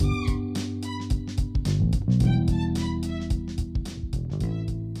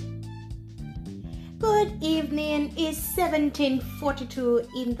evening. It's 17:42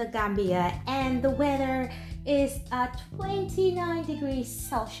 in the Gambia and the weather is at 29 degrees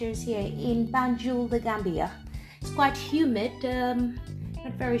Celsius here in Banjul, the Gambia. It's quite humid.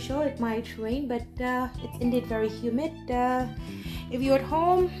 Not very sure, it might rain, but it's indeed very humid. If you're at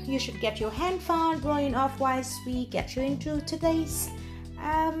home, you should get your hand fan blowing off whilst we get you into today's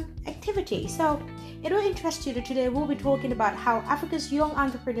activity. So it will interest you that today we'll be talking about how Africa's young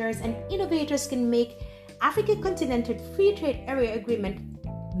entrepreneurs and innovators can make Africa Continental Free Trade Area Agreement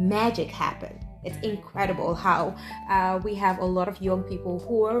magic happen. It's incredible how we have a lot of young people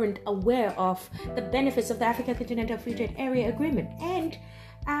who aren't aware of the benefits of the Africa Continental Free Trade Area Agreement. And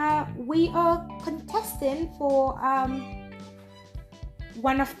we are contesting for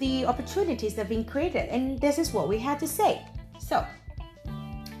one of the opportunities that have been created. And this is what we had to say. So,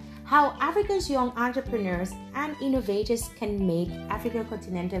 how Africa's young entrepreneurs and innovators can make Africa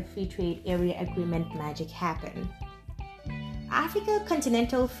Continental Free Trade Area Agreement magic happen. Africa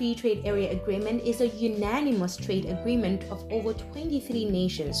Continental Free Trade Area Agreement is a unanimous trade agreement of over 23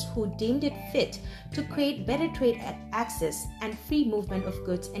 nations who deemed it fit to create better trade access and free movement of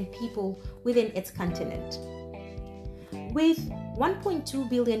goods and people within its continent. With 1.2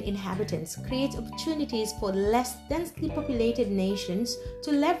 billion inhabitants, creates opportunities for less densely populated nations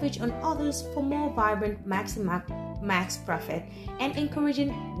to leverage on others for more vibrant max profit and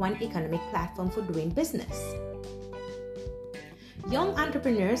encouraging one economic platform for doing business. Young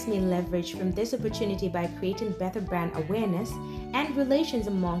entrepreneurs may leverage from this opportunity by creating better brand awareness and relations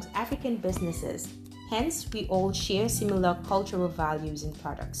amongst African businesses. Hence, we all share similar cultural values and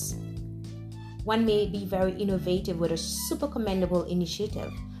products. One may be very innovative with a super commendable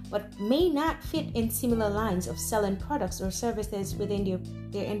initiative, but may not fit in similar lines of selling products or services within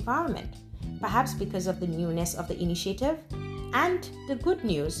their environment, perhaps because of the newness of the initiative. And the good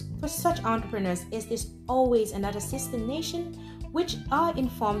news for such entrepreneurs is there's always another sister nation which are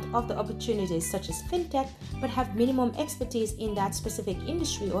informed of the opportunities such as fintech but have minimum expertise in that specific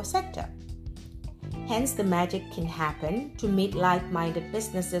industry or sector. Hence, the magic can happen to meet like-minded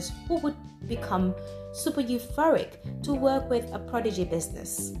businesses who would become super euphoric to work with a prodigy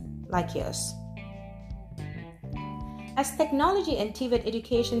business like yours. As technology and TVET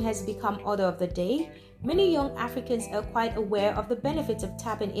education has become order of the day, many young Africans are quite aware of the benefits of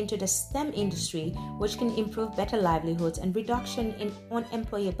tapping into the STEM industry, which can improve better livelihoods and reduction in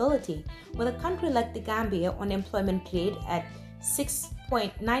unemployability. With a country like the Gambia, unemployment rate at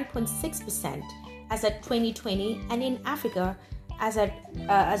 9.6% as at 2020, and in Africa as a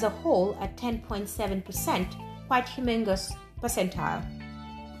whole at 10.7%, quite humongous percentile.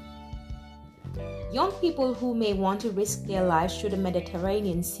 Young people who may want to risk their lives through the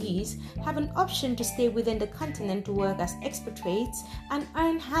Mediterranean seas have an option to stay within the continent to work as expatriates and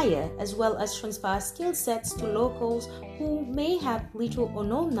earn higher, as well as transfer skill sets to locals who may have little or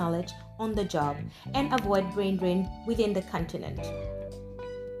no knowledge on the job and avoid brain drain within the continent.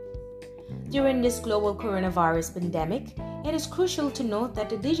 During this global coronavirus pandemic, it is crucial to note that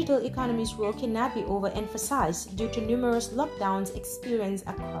the digital economy's role cannot be overemphasized due to numerous lockdowns experienced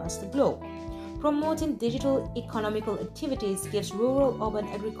across the globe. Promoting digital economical activities gives rural, urban,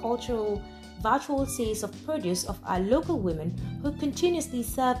 agricultural virtual sales of produce of our local women who continuously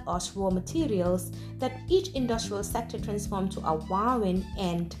serve us raw materials that each industrial sector transforms to a wowing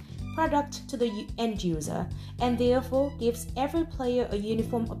end product to the end user, and therefore gives every player a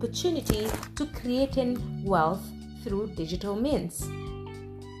uniform opportunity to creating wealth through digital means.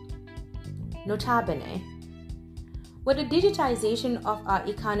 Nota bene. With the digitization of our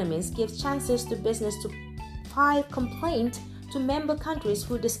economies gives chances to business to file complaint to member countries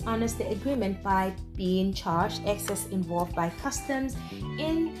who dishonor the agreement by being charged excess involved by customs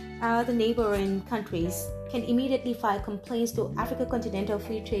in the neighboring countries can immediately file complaints to Africa Continental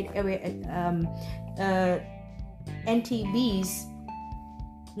Free Trade Area NTB's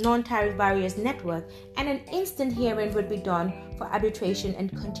non-tariff barriers network, and an instant hearing would be done for arbitration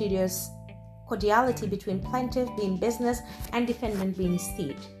and continuous cordiality between plaintiff being business and defendant being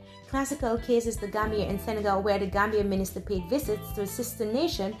state. Classical cases the Gambia and Senegal, where the Gambian minister paid visits to a sister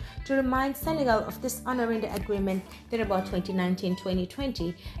nation to remind Senegal of dishonoring the agreement in about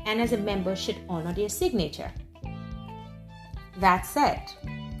 2019-2020, and as a member should honor their signature. That said,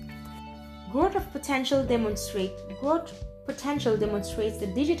 growth potential demonstrates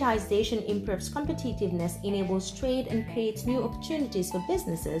that digitization improves competitiveness, enables trade, and creates new opportunities for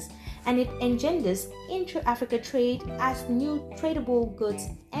businesses, and it engenders intra-Africa trade as new tradable goods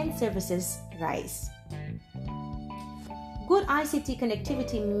and services rise. Good ICT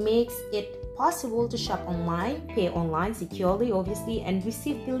connectivity makes it possible to shop online, pay online securely, obviously, and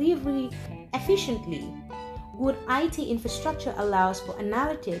receive delivery efficiently. good IT infrastructure allows for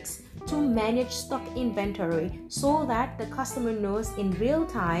analytics to manage stock inventory so that the customer knows in real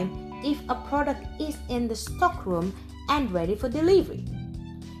time if a product is in the stock room and ready for delivery.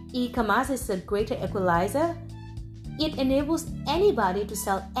 E-commerce is a greater equalizer. It enables anybody to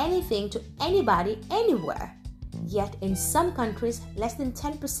sell anything to anybody anywhere. Yet in some countries, less than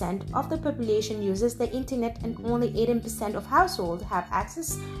 10% of the population uses the internet and only 18% of households have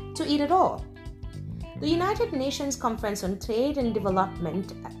access to it at all. The United Nations Conference on Trade and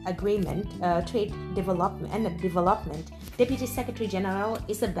Development Development, Deputy Secretary General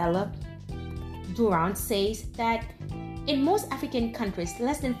Isabella Durant says that in most African countries,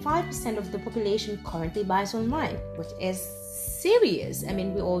 less than 5% of the population currently buys online, which is serious. I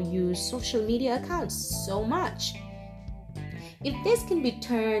mean, we all use social media accounts so much. If this can be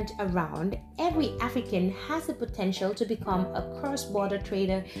turned around, every African has the potential to become a cross-border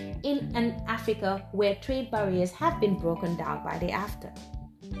trader in an Africa where trade barriers have been broken down by the after.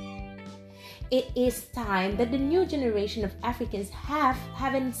 It is time that the new generation of Africans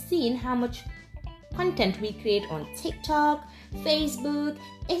haven't seen how much content we create on TikTok, Facebook,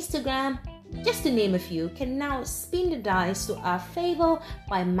 Instagram, just to name a few, can now spin the dice to our favor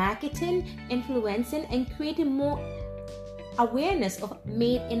by marketing, influencing, and creating more awareness of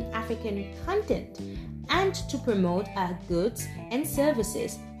made in African content, and to promote our goods and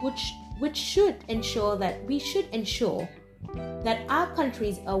services, which should ensure that our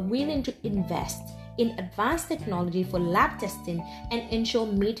countries are willing to invest in advanced technology for lab testing and ensure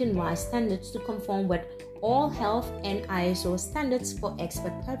meeting WISE standards to conform with all health and ISO standards for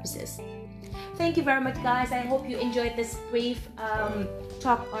export purposes. Thank you very much, guys. I hope you enjoyed this brief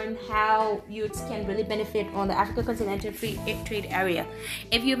talk on how youths can really benefit on the Africa Continental Free Trade Area.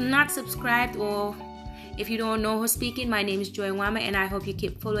 If you've not subscribed or if you don't know who's speaking, my name is Joy Wama, and I hope you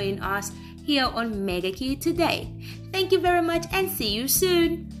keep following us here on Mega Key Today. Thank you very much and see you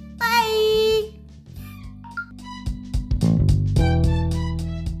soon. Bye!